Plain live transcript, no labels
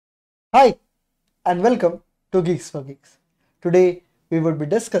Hi and welcome to Geeks for Geeks. Today we would be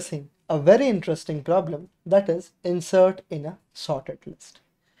discussing a very interesting problem, that is insert in a sorted list.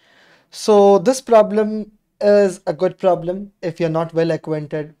 So this problem is a good problem if you're not well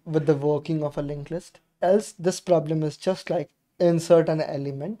acquainted with the working of a linked list. Else this problem is just like insert an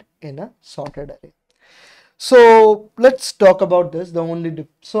element in a sorted array. So let's talk about this.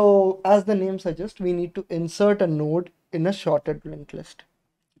 So as the name suggests, we need to insert a node in a sorted linked list.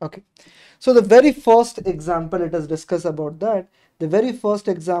 Okay, so the very first example, let us discuss about that. The very first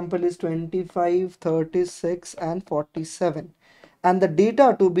example is 25, 36 and 47, and the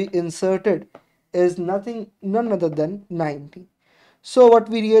data to be inserted is none other than 19. So what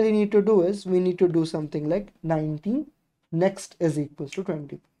we really need to do is we need to do something like 19 next is equals to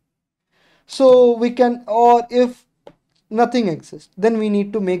 20. So we can, or if nothing exists, then we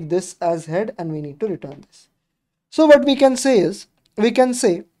need to make this as head and we need to return this. So what we can say is, we can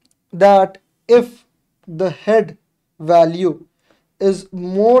say that if the head value is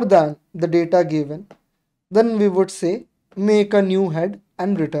more than the data given, then we would say make a new head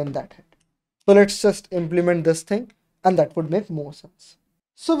and return that head. So let's just implement this thing and that would make more sense.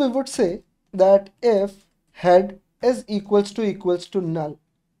 So we would say that if head is equals to null,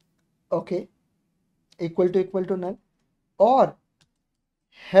 okay, equal to null, or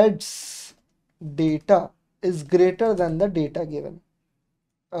heads data is greater than the data given.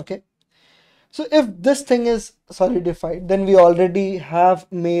 Okay, so if this thing is solidified, then we already have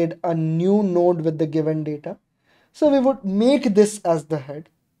made a new node with the given data. So we would make this as the head.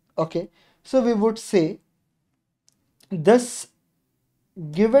 Okay, so we would say this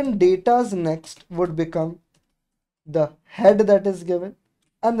given data's next would become the head that is given,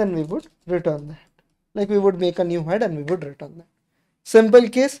 and then we would return the head. Like we would make a new head and we would return that. Simple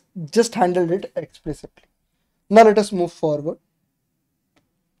case, just handled it explicitly. Now let us move forward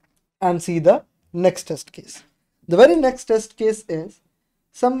and see the next test case. The very next test case is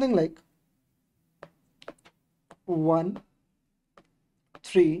something like 1,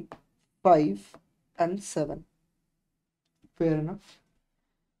 3, 5 and 7. Fair enough.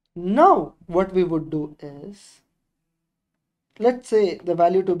 Now what we would do is, let's say the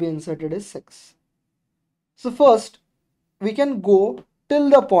value to be inserted is 6. So first we can go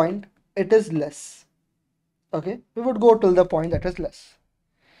till the point it is less. Okay, we would go till the point that is less.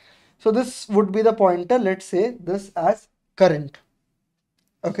 So this would be the pointer, let's say this as current.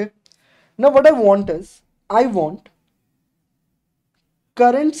 Okay, now what I want is, I want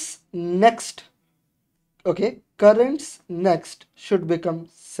currents next. Okay, currents next should become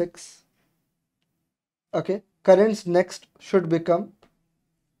 6. Okay, currents next should become,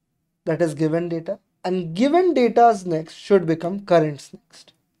 that is given data, and given data's next should become currents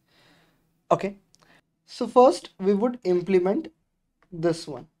next. Okay, so first we would implement this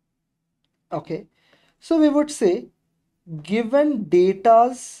one. Okay, so we would say given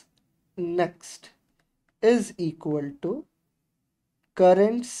data's next is equal to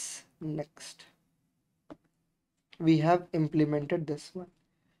currents next. We have implemented this one.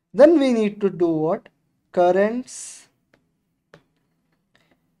 Then we need to do what? Currents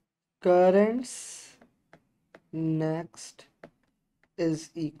next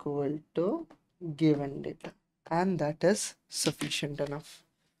is equal to given data, and that is sufficient enough.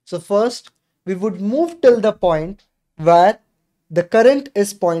 So first we would move till the point where the current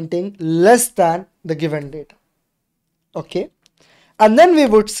is pointing less than the given data. Okay, and then we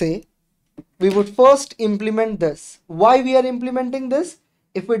would say, we would first implement this. Why we are implementing this?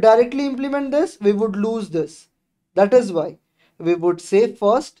 If we directly implement this, we would lose this. That is why we would say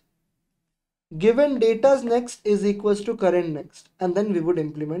first given data's next is equals to current next, and then we would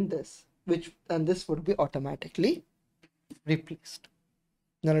implement this, and this would be automatically replaced.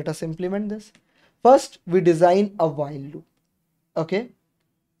 Now let us implement this. First we design a while loop. Okay,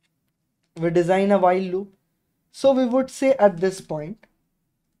 we design a while loop. So we would say at this point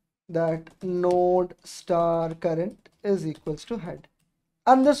that node star current is equals to head,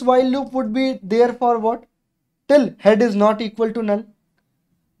 and this while loop would be there for what? Till head is not equal to null,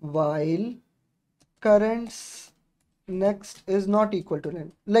 while currents next is not equal to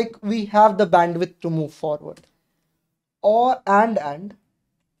null. Like we have the bandwidth to move forward, or and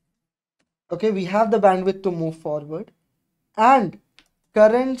okay, we have the bandwidth to move forward, and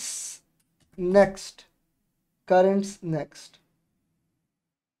currents next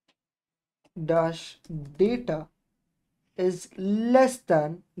dash data is less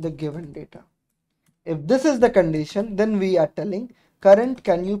than the given data. If this is the condition, then we are telling current,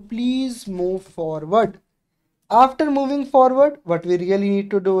 can you please move forward? After moving forward, what we really need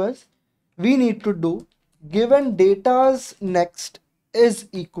to do is, we need to do given data's next is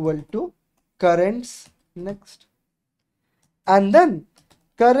equal to currents next, and then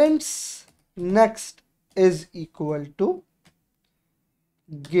currents next is equal to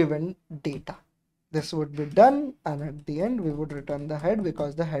given data. This would be done, and at the end we would return the head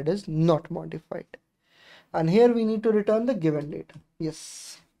because the head is not modified. And here we need to return the given data.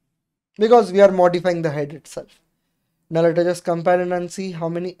 Yes, because we are modifying the head itself. Now let us just compare and see how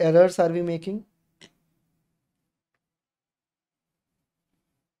many errors are we making.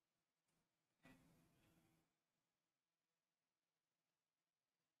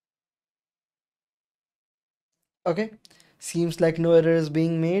 Okay, seems like no error is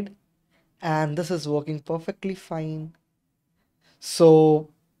being made, and this is working perfectly fine. So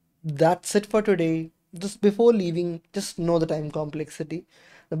that's it for today. Just before leaving, just know the time complexity.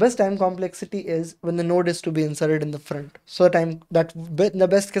 The best time complexity is when the node is to be inserted in the front. So in the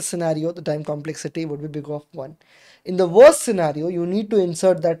best case scenario, the time complexity would be big of 1. In the worst scenario, you need to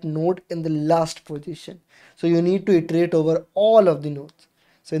insert that node in the last position. So you need to iterate over all of the nodes.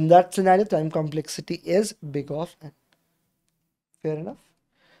 So in that scenario, time complexity is big of n. Fair enough.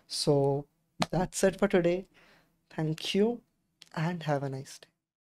 So that's it for today. Thank you and have a nice day.